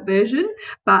the adult version,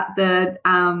 but the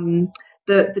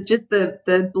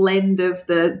blend of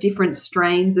the different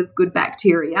strains of good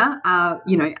bacteria are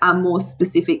more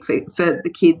specific for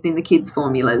the kids in the kids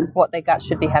formulas. What their gut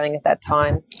should be having at that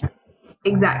time.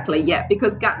 Exactly, yeah,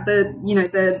 because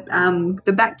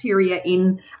the bacteria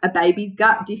in a baby's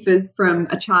gut differs from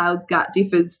a child's gut,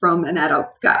 differs from an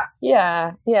adult's gut.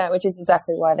 Yeah, which is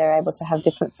exactly why they're able to have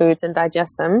different foods and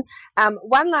digest them.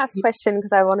 One last question,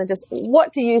 because I want to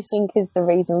what do you think is the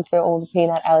reason for all the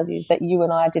peanut allergies that you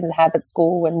and I didn't have at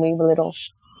school when we were little?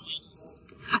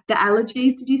 The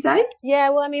allergies, did you say?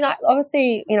 Yeah, well, I mean,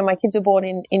 obviously, my kids were born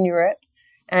in Europe.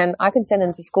 And I can send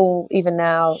them to school even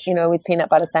now, with peanut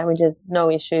butter sandwiches, no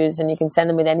issues, and you can send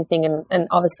them with anything. And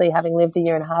obviously, having lived a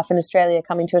year and a half in Australia,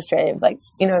 coming to Australia, it was like,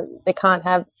 they can't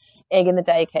have egg in the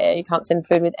daycare. You can't send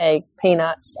food with egg,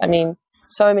 peanuts. I mean,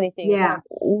 so many things. Yeah. Like,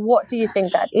 what do you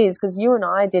think that is? Because you and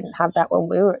I didn't have that when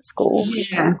we were at school.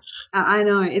 Yeah, I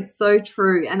know. It's so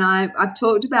true. And I've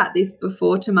talked about this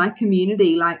before to my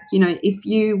community. Like,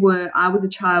 I was a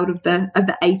child of the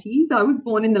 80s. I was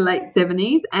born in the late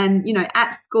 70s. And,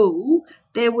 at school,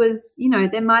 there was,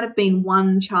 there might have been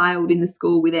one child in the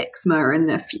school with eczema and,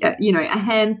 a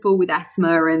handful with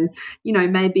asthma and,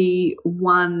 maybe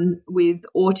one with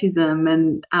autism,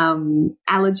 and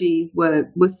allergies were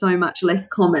so much less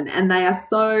common, and they are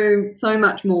so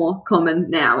much more common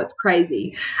now. It's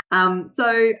crazy.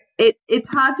 So it's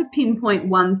hard to pinpoint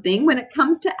one thing. When it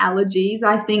comes to allergies,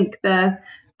 I think the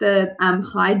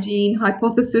hygiene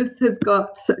hypothesis has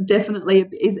got definitely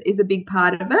is a big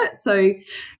part of it. So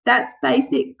that's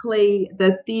basically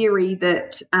the theory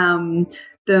that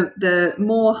the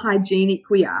more hygienic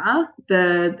we are,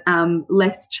 the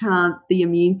less chance the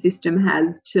immune system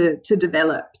has to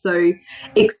develop. So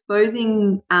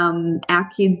exposing our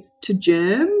kids to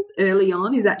germs early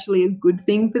on is actually a good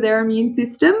thing for their immune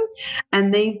system.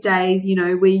 And these days,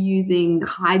 we're using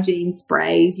hygiene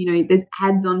sprays. There's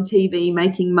ads on TV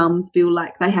making mums feel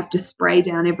like they have to spray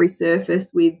down every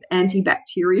surface with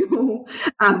antibacterial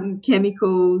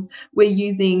chemicals. We're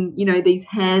using, these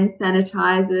hand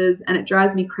sanitizers, and it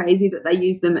drives me crazy that they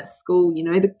use them at school.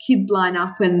 The kids line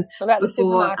up and the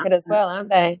supermarket as well, aren't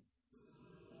they?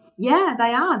 Yeah,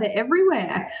 they are. They're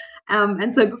everywhere.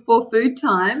 And so before food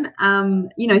time,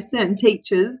 certain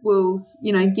teachers will,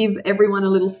 give everyone a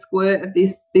little squirt of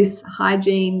this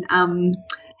hygiene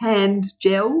hand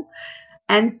gel.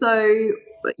 And so,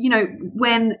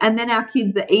 and then our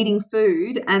kids are eating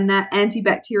food and that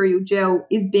antibacterial gel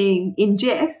is being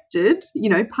ingested,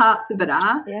 parts of it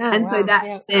are. Yeah, and wow. So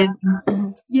that's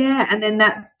and then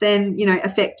that's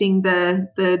affecting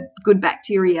the good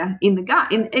bacteria in the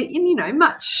gut in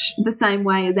much the same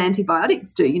way as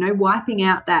antibiotics do, wiping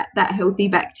out that healthy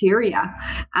bacteria.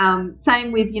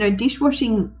 Same with,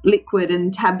 dishwashing liquid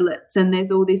and tablets, and there's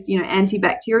all this,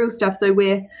 antibacterial stuff. So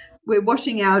we're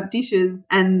washing our dishes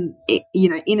and,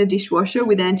 in a dishwasher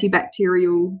with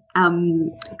antibacterial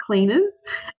cleaners,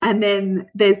 and then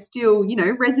there's still,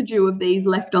 residue of these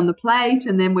left on the plate,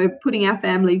 and then we're putting our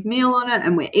family's meal on it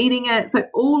and we're eating it. So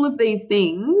all of these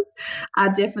things are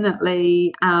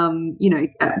definitely, are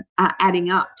adding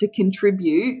up to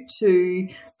contribute to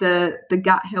the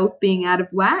gut health being out of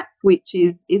whack, which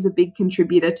is a big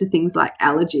contributor to things like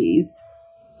allergies.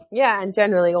 Yeah, and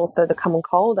generally also the common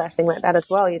cold, I think, like that as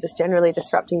well. You're just generally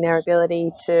disrupting their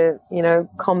ability to,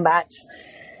 combat,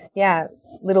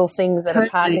 little things that are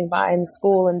passing by in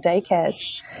school and daycares.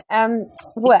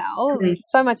 Well,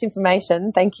 so much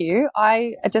information. Thank you.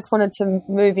 I just wanted to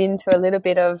move into a little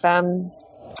bit of,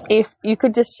 if you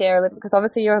could just share a little, because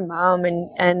obviously you're a mum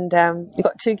and you've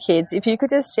got 2 kids. If you could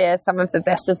just share some of the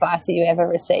best advice that you ever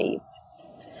received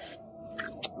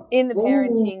in the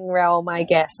parenting realm, I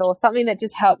guess, or something that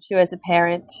just helps you as a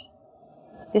parent.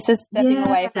 This is stepping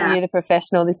away from you, the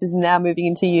professional. This is now moving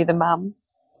into you, the mum.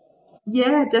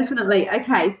 Yeah, definitely.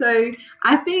 Okay, so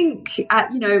I think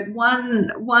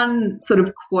one sort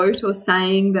of quote or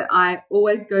saying that I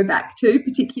always go back to,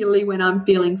 particularly when I'm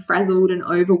feeling frazzled and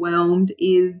overwhelmed,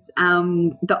 is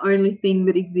the only thing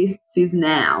that exists is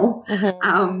now.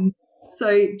 Mm-hmm.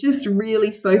 So just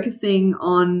really focusing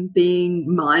on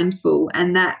being mindful,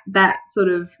 and that sort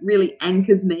of really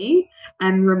anchors me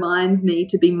and reminds me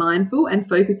to be mindful and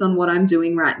focus on what I'm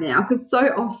doing right now. Because so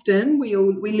often we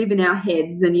live in our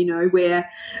heads, and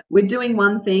we're doing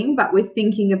one thing, but we're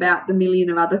thinking about the million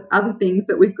of other things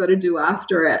that we've got to do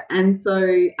after it. And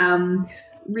so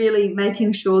really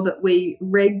making sure that we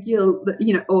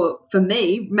or for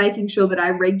me, making sure that I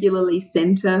regularly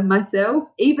center myself,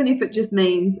 even if it just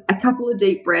means a couple of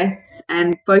deep breaths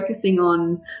and focusing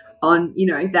on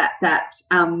that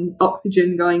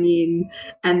oxygen going in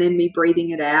and then me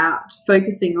breathing it out,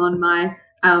 focusing on my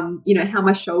how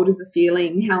my shoulders are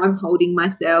feeling, how I'm holding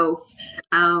myself,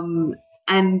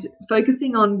 and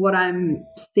focusing on what I'm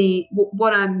seeing,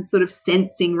 what I'm sort of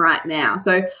sensing right now.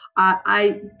 So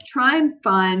I try and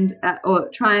find or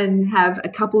try and have a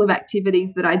couple of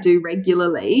activities that I do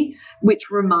regularly which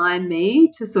remind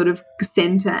me to sort of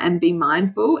center and be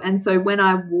mindful. And so when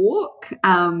I walk,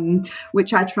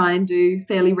 which I try and do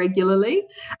fairly regularly,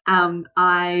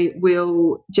 I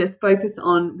will just focus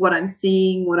on what I'm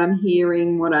seeing, what I'm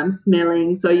hearing, what I'm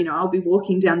smelling. So, I'll be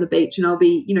walking down the beach and I'll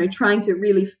be, trying to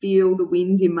really feel the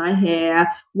wind in my hair,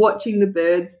 watching the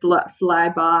birds fly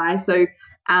by. So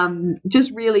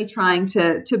just really trying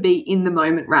to be in the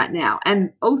moment right now.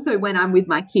 And also when I'm with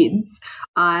my kids,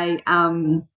 I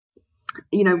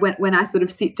when I sort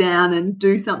of sit down and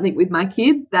do something with my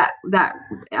kids, that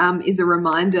is a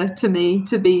reminder to me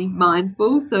to be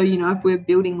mindful. So, if we're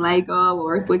building Lego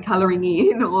or if we're colouring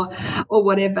in or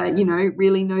whatever,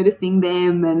 really noticing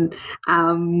them and,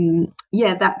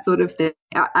 that sort of thing.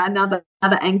 Another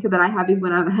anchor that I have is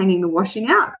when I'm hanging the washing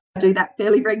out. I do that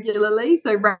fairly regularly.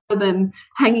 So rather than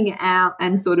hanging it out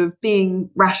and sort of being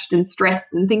rushed and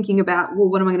stressed and thinking about, well,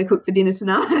 what am I going to cook for dinner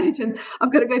tonight? And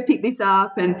I've got to go pick this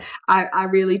up. And I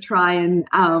really try and,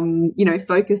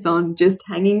 focus on just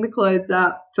hanging the clothes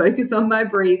up, focus on my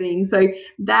breathing. So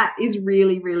that is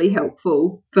really, really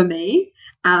helpful for me.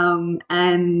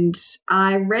 And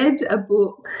I read a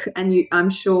book, and I'm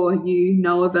sure you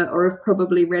know of it or have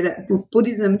probably read it,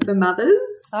 Buddhism for Mothers.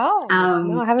 Oh,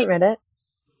 no, I haven't read it.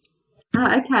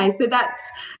 Okay, so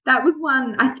that was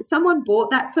one. Someone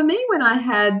bought that for me when I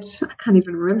can't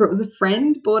even remember. It was a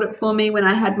friend bought it for me when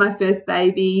I had my first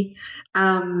baby.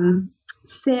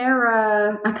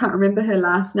 Sarah, I can't remember her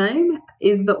last name,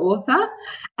 is the author,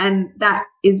 and that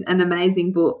is an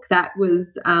amazing book. That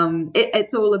was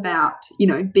it's all about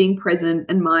being present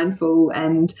and mindful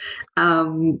and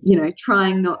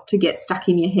trying not to get stuck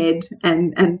in your head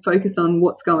and focus on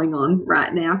what's going on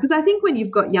right now. Because I think when you've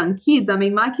got young kids, I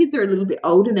mean, my kids are a little bit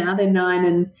older now, they're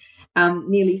 9 and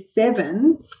nearly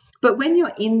 7. But when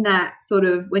you're in that sort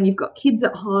of, when you've got kids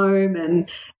at home, and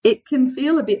it can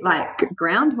feel a bit like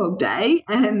Groundhog Day,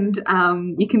 and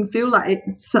you can feel like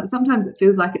sometimes it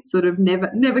feels like it's sort of never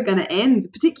going to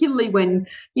end, particularly when,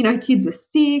 kids are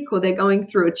sick or they're going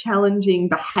through a challenging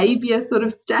behavior sort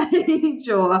of stage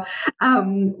or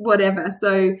whatever.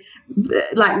 So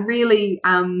like really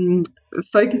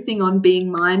focusing on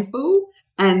being mindful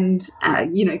and,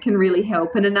 can really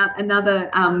help. And another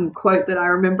quote that I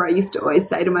remember I used to always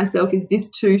say to myself is, this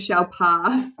too shall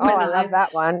pass. Oh, I love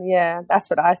that one. Yeah, that's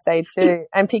what I say too.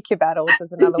 And pick your battles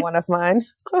is another one of mine.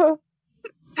 What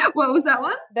was that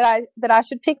one? That I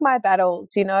should pick my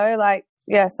battles,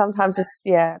 sometimes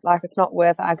it's not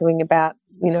worth arguing about,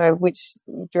 which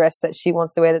dress that she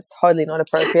wants to wear that's totally not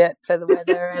appropriate for the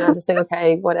weather. And I just think,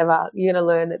 okay, whatever, you're going to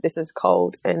learn that this is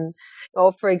cold.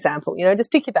 Or for example,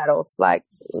 just pick your battles, like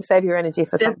save your energy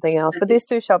for something else. But this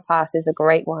too shall pass is a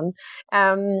great one.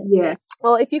 Yeah.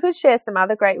 Well, if you could share some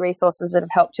other great resources that have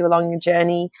helped you along your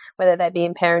journey, whether they be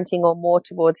in parenting or more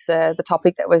towards the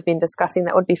topic that we've been discussing,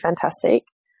 that would be fantastic.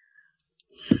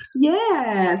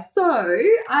 Yeah, so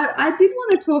I did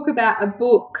want to talk about a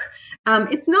book.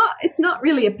 It's not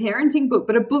really a parenting book,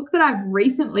 but a book that I've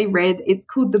recently read. It's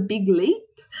called The Big Leap,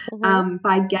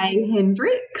 by Gay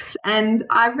Hendricks, and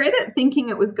I read it thinking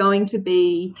it was going to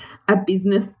be a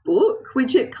business book,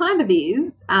 which it kind of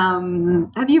is.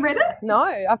 Have you read it? No,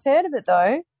 I've heard of it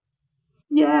though.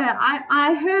 Yeah,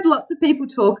 I heard lots of people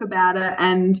talk about it,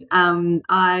 and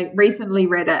I recently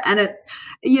read it, and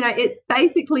it's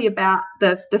basically about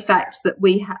the fact that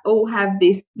we all have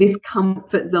this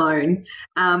comfort zone,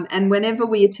 and whenever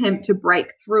we attempt to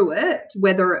break through it,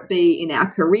 whether it be in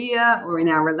our career or in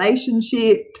our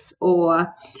relationships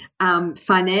or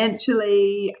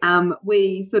financially,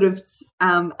 we sort of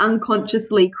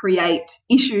unconsciously create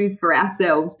issues for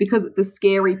ourselves because it's a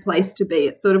scary place to be.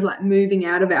 It's sort of like moving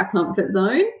out of our comfort zone.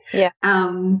 Yeah.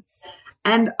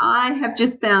 And I have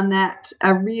just found that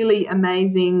a really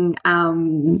amazing,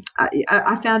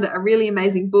 I found it a really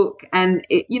amazing book, and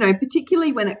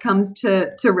particularly when it comes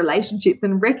to relationships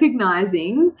and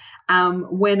recognizing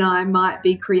when I might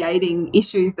be creating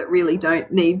issues that really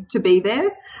don't need to be there,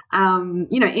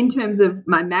 in terms of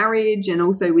my marriage and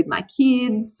also with my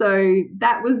kids. So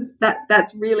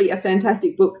that's really a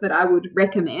fantastic book that I would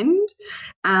recommend.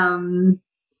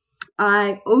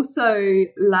 I also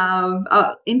love,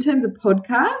 in terms of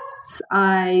podcasts,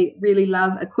 I really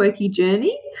love A Quirky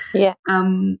Journey. Yeah.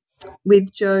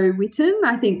 With Jo Whitton.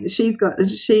 I think they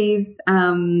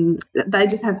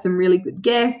just have some really good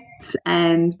guests,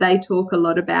 and they talk a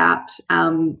lot about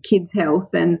kids'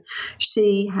 health. And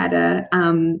she had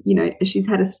she's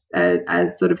had a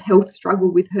sort of health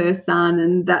struggle with her son,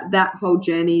 and that whole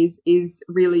journey is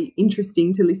really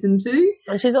interesting to listen to.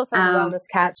 And she's also a wellness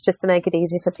coach, just to make it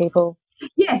easy for people.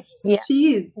 Yes, yeah.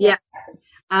 She is. Yeah.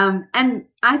 And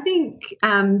I think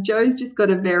Jo's just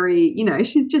got a very,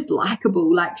 she's just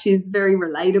likable, like she's very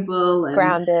relatable and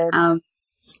grounded.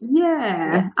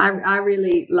 I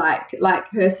really like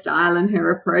her style and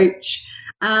her approach.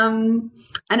 And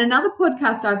another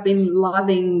podcast I've been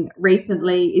loving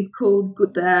recently is called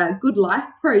the Good Life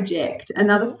Project.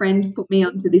 Another friend put me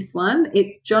onto this one.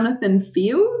 It's Jonathan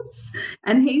Fields,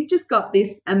 and he's just got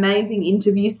this amazing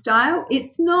interview style.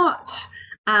 It's not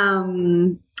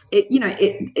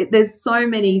there's so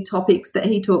many topics that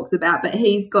he talks about, but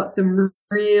he's got some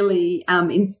really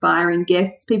inspiring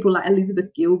guests, people like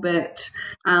Elizabeth Gilbert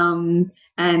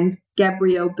and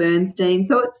Gabrielle Bernstein.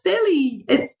 So it's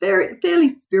fairly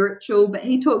spiritual, but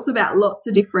he talks about lots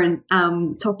of different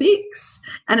topics,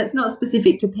 and it's not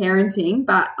specific to parenting,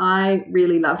 but I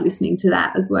really love listening to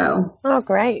that as well. Oh,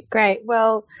 great.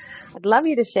 Well, I'd love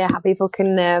you to share how people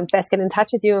can best get in touch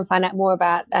with you and find out more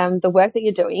about the work that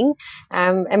you're doing.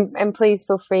 And please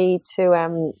feel free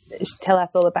to tell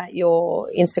us all about your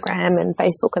Instagram and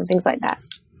Facebook and things like that.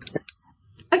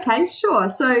 Okay, sure.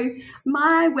 So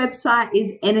my website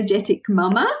is Energetic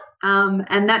Mama,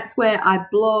 and that's where I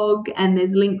blog, and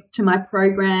there's links to my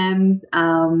programs,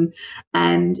 and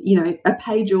a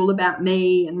page all about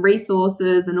me and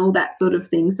resources and all that sort of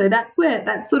thing. So that's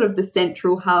sort of the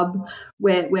central hub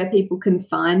where people can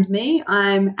find me.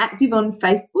 I'm active on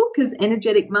Facebook as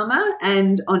Energetic Mama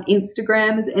and on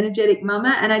Instagram as Energetic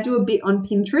Mama, and I do a bit on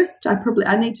Pinterest.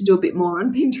 I need to do a bit more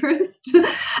on Pinterest,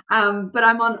 but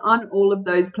I'm on all of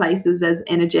those places as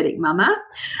Energetic Mama.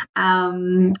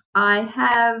 I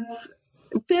have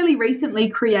fairly recently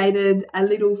created a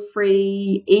little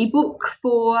free ebook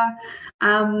for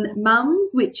mums,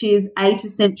 which is 8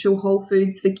 essential whole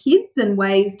foods for kids and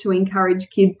ways to encourage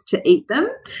kids to eat them.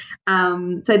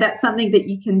 So that's something that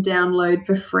you can download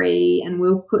for free, and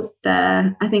we'll put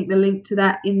the link to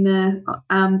that in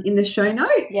the show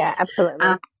notes. Yeah,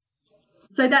 absolutely.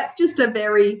 So that's just a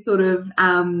very sort of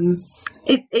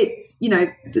it's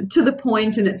to the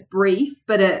point, and it's brief,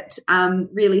 but it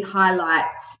really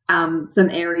highlights some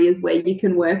areas where you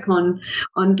can work on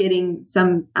getting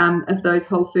some of those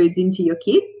whole foods into your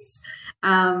kids.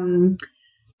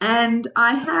 And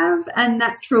I have a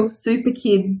Natural Super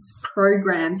Kids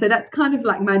program. So that's kind of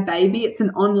like my baby. It's an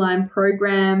online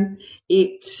program.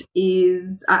 It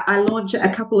is, I launch it a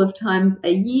couple of times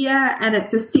a year, and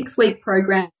it's a 6-week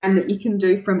program that you can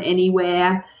do from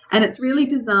anywhere. And it's really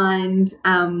designed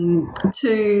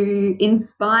to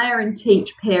inspire and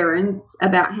teach parents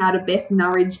about how to best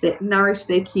nourish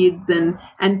their kids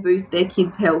and boost their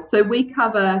kids' health. So we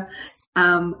cover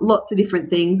lots of different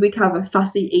things. We cover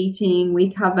fussy eating.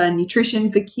 We cover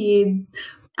nutrition for kids.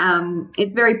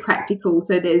 It's very practical.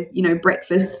 So there's,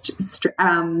 breakfast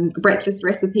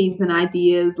recipes and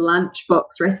ideas,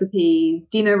 lunchbox recipes,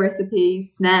 dinner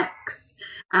recipes, snacks.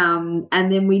 And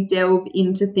then we delve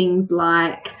into things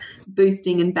like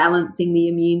boosting and balancing the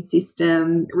immune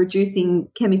system, reducing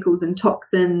chemicals and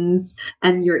toxins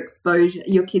and your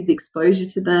kids' exposure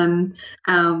to them.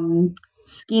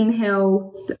 skin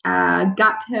health,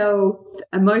 gut health,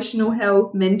 emotional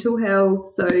health, mental health.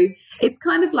 So it's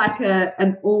kind of like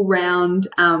an all-round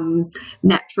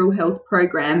natural health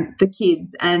program for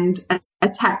kids, and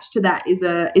attached to that is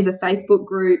a Facebook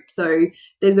group. So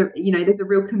there's a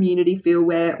real community feel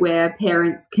where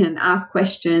parents can ask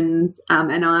questions,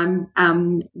 and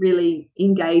I'm really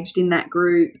engaged in that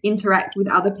group, interact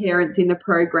with other parents in the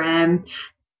program.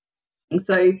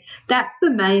 So that's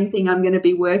the main thing I'm going to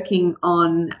be working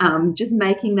on, just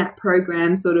making that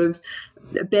program sort of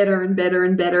better and better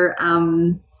and better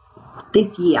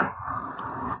this year.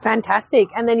 Fantastic.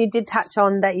 And then you did touch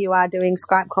on that you are doing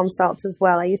Skype consults as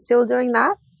well. Are you still doing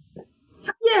that?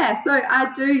 Yeah, so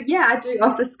I do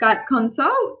offer Skype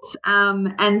consults.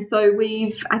 And so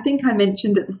I think I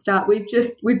mentioned at the start, we've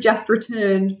just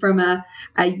returned from a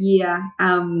year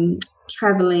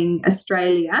traveling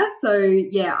Australia. So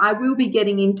yeah, I will be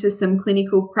getting into some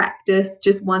clinical practice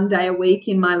just one day a week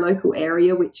in my local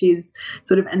area, which is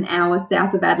sort of an hour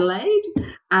south of Adelaide.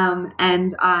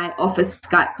 And I offer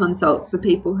Skype consults for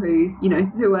people who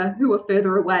are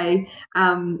further away.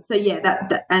 So yeah,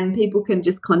 that and people can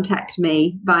just contact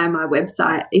me via my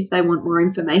website if they want more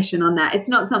information on that. It's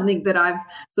not something that I've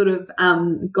sort of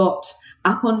got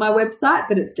up on my website,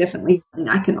 but it's definitely something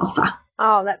I can offer.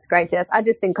 Oh, that's great, Jess. I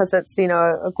just think because it's,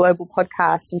 a global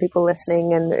podcast and people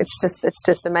listening, and it's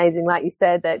just amazing, like you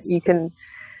said, that you can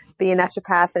be a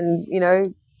naturopath and,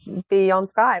 be on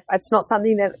Skype. It's not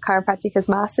something that chiropractic has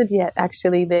mastered yet,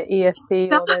 actually, the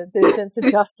ESP or the distance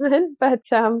adjustment. But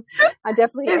I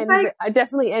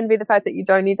definitely envy the fact that you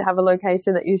don't need to have a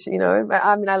location that you should,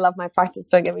 I mean, I love my practice,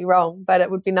 don't get me wrong, but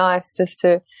it would be nice just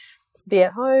to be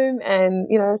at home and,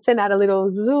 send out a little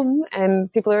Zoom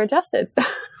and people are adjusted.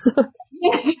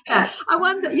 Yeah, I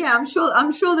wonder. Yeah, I'm sure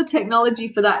the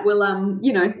technology for that will, I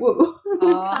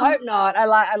hope not. I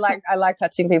like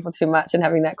touching people too much and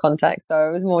having that contact. So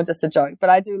it was more just a joke. But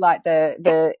I do like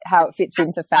the how it fits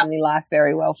into family life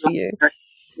very well for you.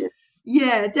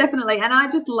 Yeah, definitely. And I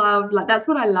just love, that's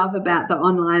what I love about the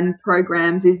online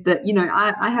programs is that,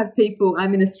 I have people,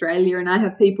 I'm in Australia and I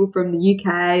have people from the UK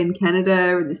and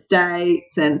Canada and the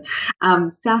States and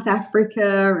South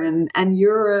Africa and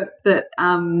Europe that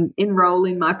enroll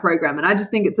in my program. And I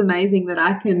just think it's amazing that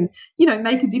I can,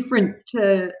 make a difference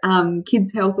to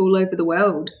kids' health all over the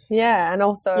world. Yeah. And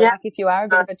also, like, if you are a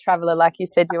bit of a traveller, like you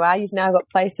said you are, you've now got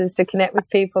places to connect with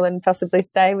people and possibly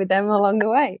stay with them along the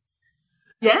way.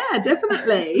 Yeah,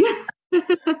 definitely.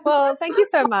 Well, thank you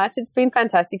so much. It's been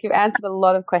fantastic. You've answered a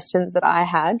lot of questions that I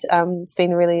had. It's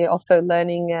been really also a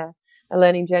learning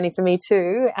journey for me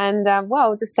too. And,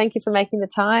 just thank you for making the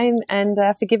time and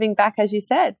for giving back, as you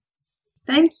said.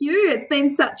 Thank you. It's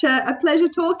been such a pleasure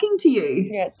talking to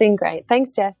you. Yeah, it's been great.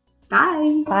 Thanks, Jess.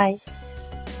 Bye. Bye.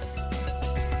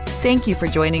 Thank you for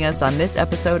joining us on this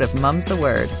episode of Mum's the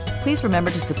Word. Please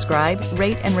remember to subscribe,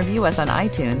 rate, and review us on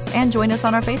iTunes and join us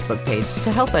on our Facebook page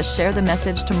to help us share the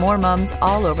message to more mums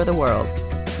all over the world.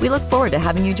 We look forward to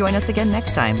having you join us again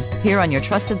next time, here on your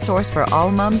trusted source for all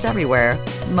mums everywhere,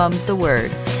 Mum's the Word.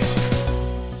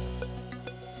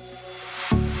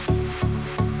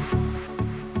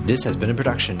 This has been a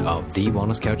production of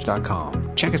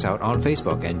TheWellnessCouch.com. Check us out on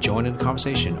Facebook and join in the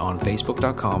conversation on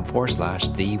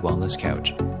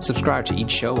Facebook.com/TheWellnessCouch. Subscribe to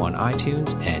each show on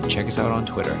iTunes and check us out on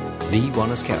Twitter. The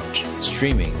Wellness Couch,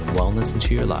 streaming wellness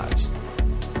into your lives.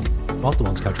 Whilst the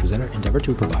Wellness Couch presenter endeavor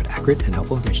to provide accurate and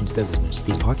helpful information to their listeners,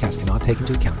 these podcasts cannot take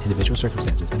into account individual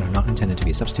circumstances and are not intended to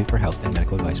be a substitute for health and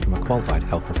medical advice from a qualified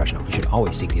health professional. You should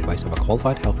always seek the advice of a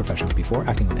qualified health professional before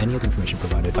acting on any of the information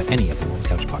provided by any of the Wellness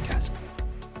Couch podcasts.